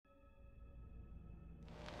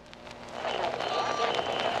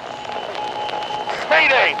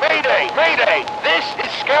Mayday! Mayday! Mayday! This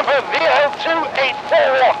is Scamper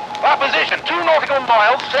VL2841. Our position 2 nautical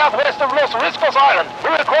miles southwest of Los Riscos Island.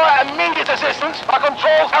 We require immediate assistance. Our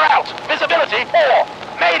controls are out. Visibility poor.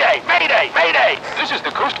 Mayday! Mayday! Mayday! This is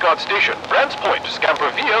the Coast Guard Station, Brands Point, Scamper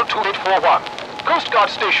VL2841. Coast Guard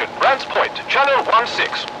Station, Brands Point, Channel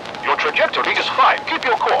 16. Your trajectory is fine. Keep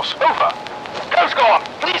your course. Over. Coast Guard,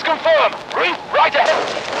 please confirm. Reef right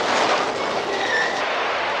ahead.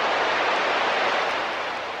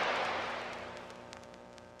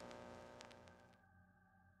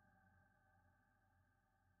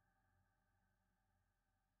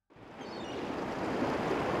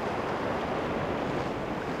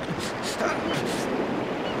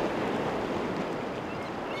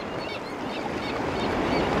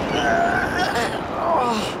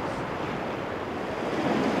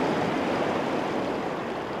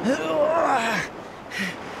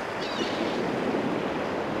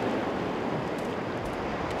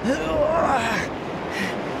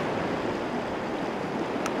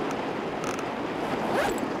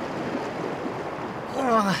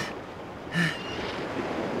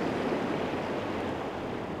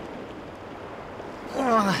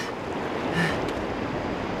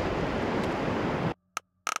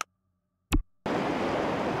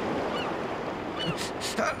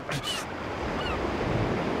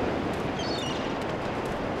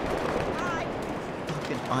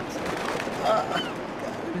 Fucking hot. God,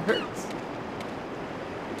 it hurts.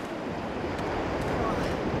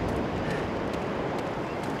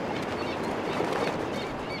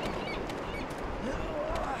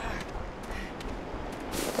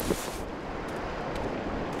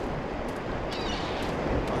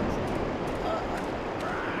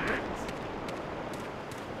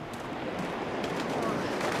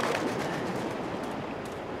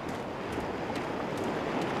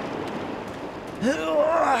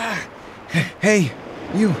 Hey,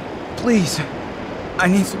 you, please. I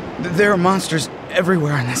need some... There are monsters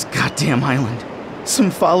everywhere on this goddamn island.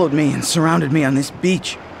 Some followed me and surrounded me on this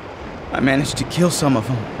beach. I managed to kill some of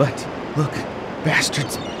them, but look,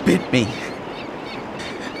 bastards bit me.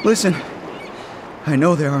 Listen, I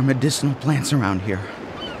know there are medicinal plants around here.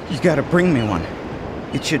 You gotta bring me one.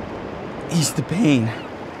 It should ease the pain.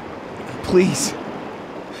 Please.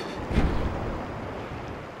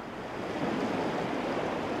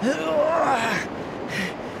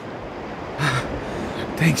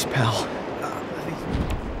 Thanks, pal.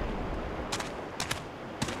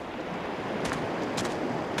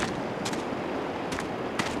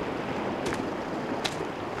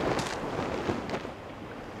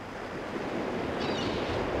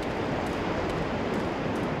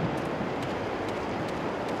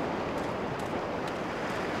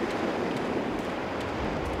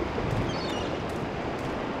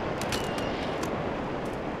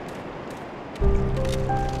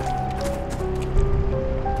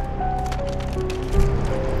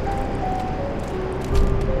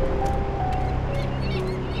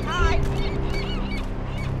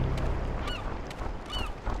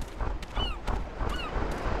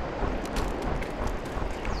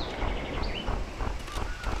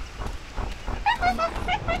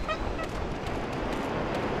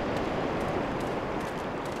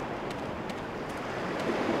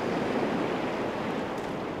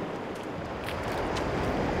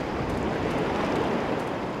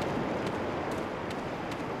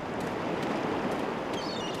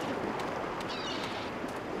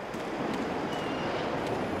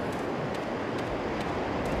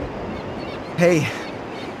 Hey,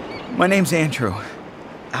 my name's Andrew.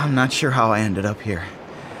 I'm not sure how I ended up here.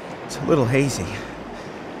 It's a little hazy.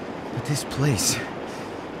 But this place...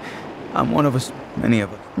 I'm one of us, many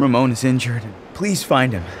of us. Ramon is injured, and please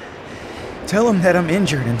find him. Tell him that I'm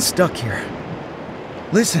injured and stuck here.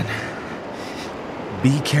 Listen.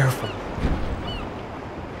 Be careful.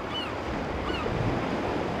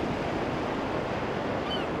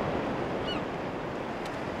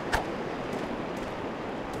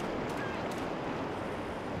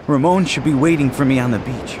 Ramon should be waiting for me on the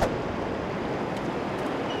beach.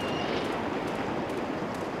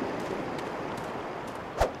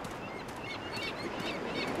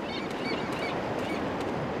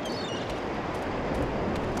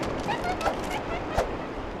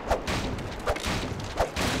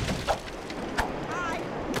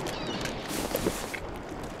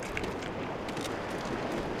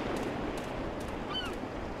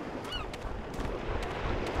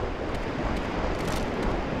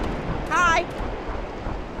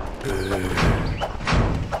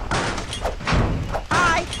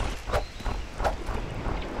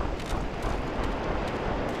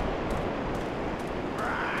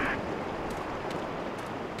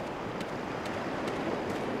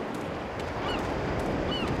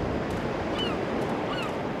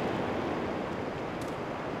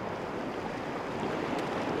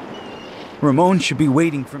 Ramon should be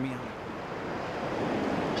waiting for me.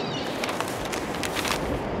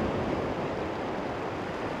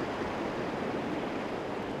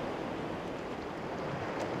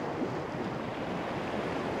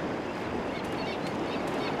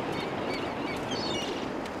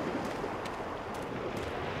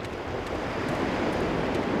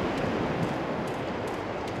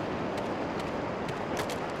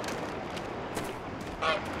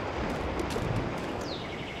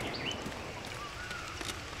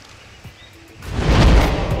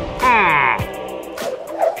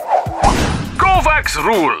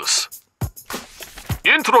 Rules.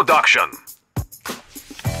 Introduction.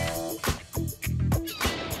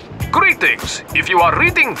 Greetings. If you are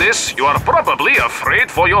reading this, you are probably afraid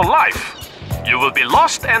for your life. You will be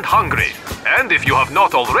lost and hungry. And if you have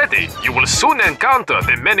not already, you will soon encounter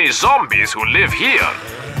the many zombies who live here.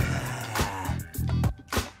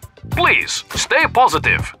 Please, stay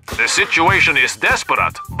positive. The situation is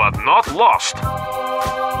desperate, but not lost.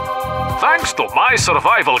 Thanks to my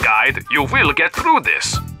survival guide, you will get through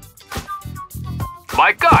this.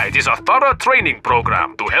 My guide is a thorough training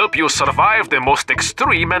program to help you survive the most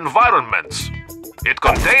extreme environments. It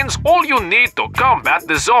contains all you need to combat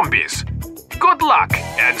the zombies. Good luck,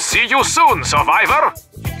 and see you soon, survivor!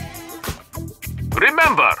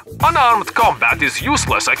 Remember, unarmed combat is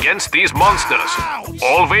useless against these monsters.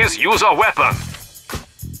 Always use a weapon.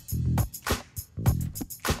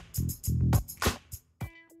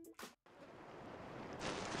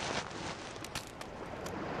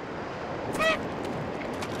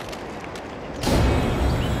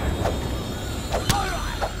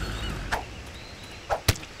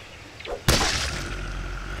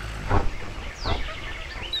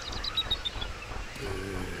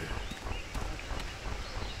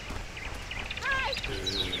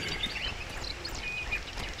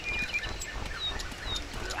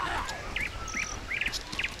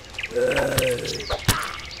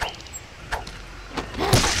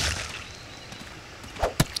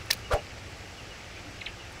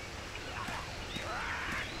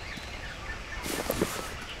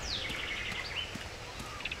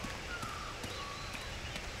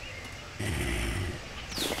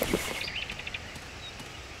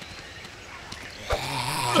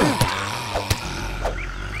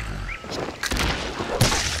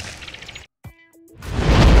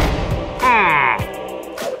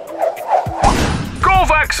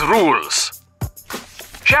 Rules.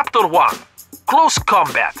 Chapter 1. Close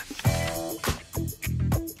Combat.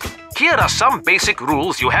 Here are some basic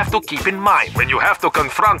rules you have to keep in mind when you have to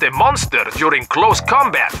confront a monster during close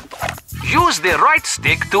combat. Use the right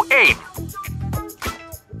stick to aim.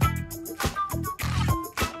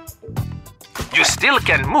 You still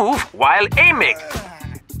can move while aiming.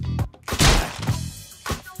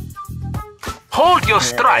 Hold your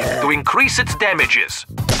strike to increase its damages.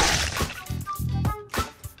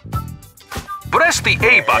 Press the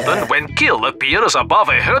A button when kill appears above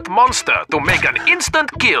a hurt monster to make an instant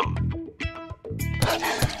kill.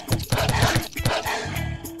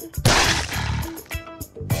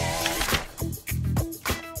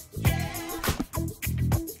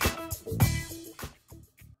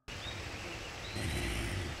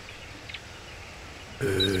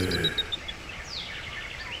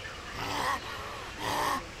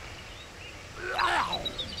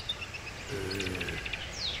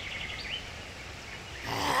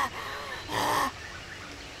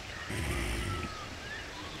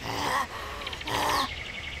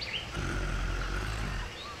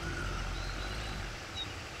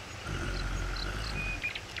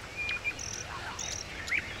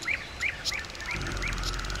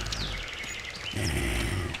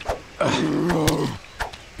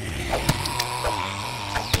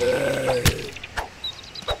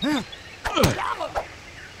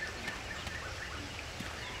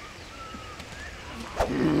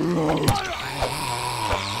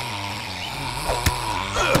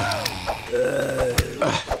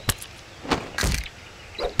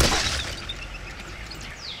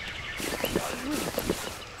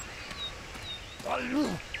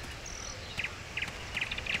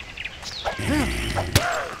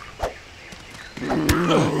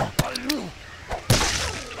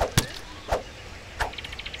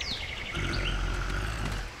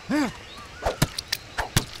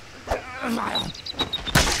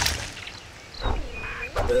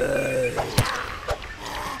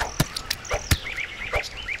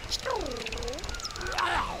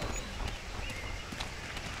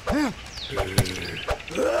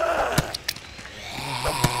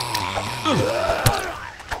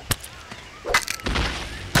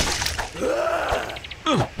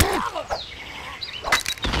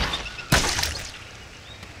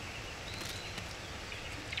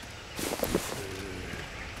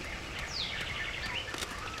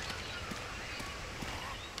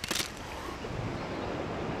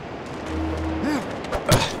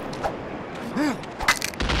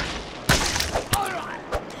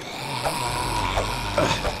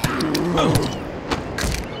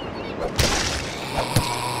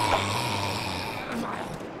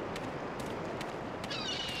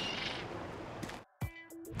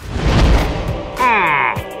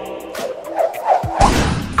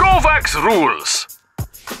 complex rules.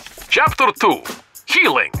 Chapter 2.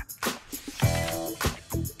 Healing.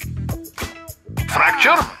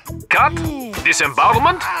 Fracture, cut,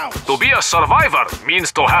 disembowelment. To be a survivor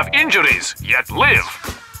means to have injuries, yet live.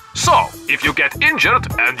 So, if you get injured,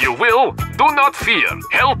 and you will, do not fear.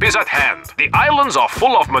 Help is at hand. The islands are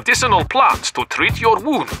full of medicinal plants to treat your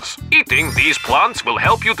wounds. Eating these plants will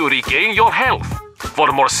help you to regain your health.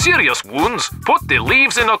 For more serious wounds, put the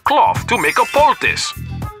leaves in a cloth to make a poultice.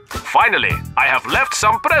 Finally, I have left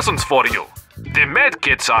some presents for you. The med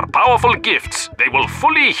kits are powerful gifts. They will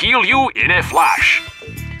fully heal you in a flash.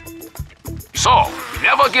 So,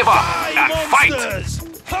 never give up and fight!